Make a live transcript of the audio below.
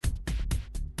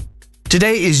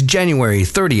Today is January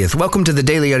 30th. Welcome to the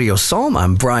Daily Audio Psalm.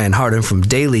 I'm Brian Hardin from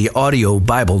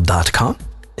dailyaudiobible.com.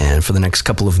 And for the next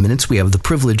couple of minutes, we have the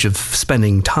privilege of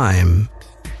spending time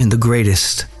in the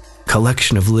greatest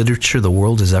collection of literature the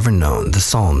world has ever known, the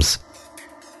Psalms.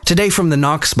 Today from the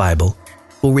Knox Bible,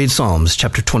 we'll read Psalms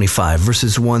chapter 25,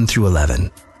 verses 1 through 11.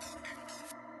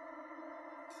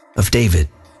 Of David.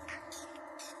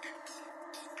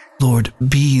 Lord,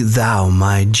 be thou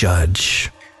my judge.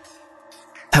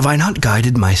 Have I not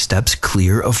guided my steps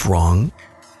clear of wrong?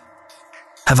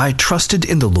 Have I trusted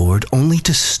in the Lord only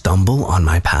to stumble on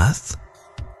my path?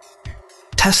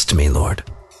 Test me, Lord.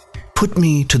 Put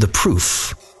me to the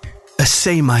proof.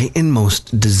 Assay my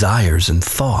inmost desires and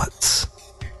thoughts.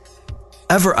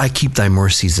 Ever I keep thy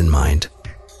mercies in mind.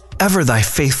 Ever thy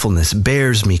faithfulness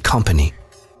bears me company.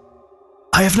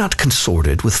 I have not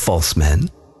consorted with false men,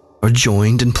 or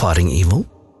joined in plotting evil.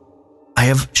 I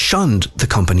have shunned the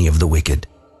company of the wicked,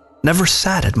 never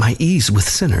sat at my ease with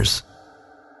sinners.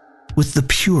 With the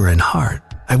pure in heart,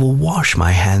 I will wash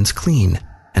my hands clean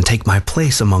and take my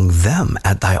place among them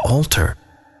at thy altar,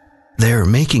 there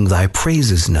making thy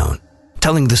praises known,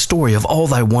 telling the story of all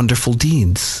thy wonderful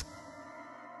deeds.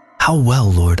 How well,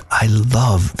 Lord, I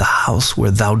love the house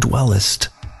where thou dwellest,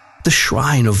 the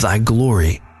shrine of thy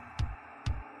glory.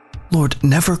 Lord,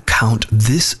 never count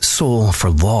this soul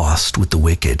for lost with the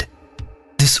wicked,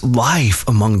 this life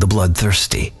among the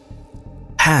bloodthirsty.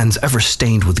 Hands ever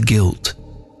stained with guilt,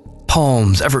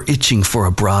 palms ever itching for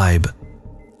a bribe.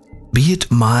 Be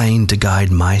it mine to guide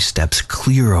my steps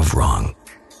clear of wrong.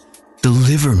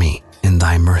 Deliver me in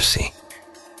thy mercy.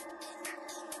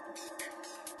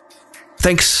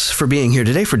 Thanks for being here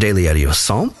today for Daily Audio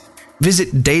Psalm.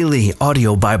 Visit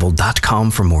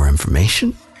dailyaudiobible.com for more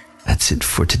information. That's it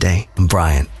for today. I'm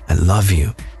Brian. I love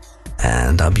you,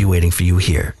 and I'll be waiting for you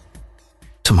here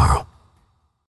tomorrow.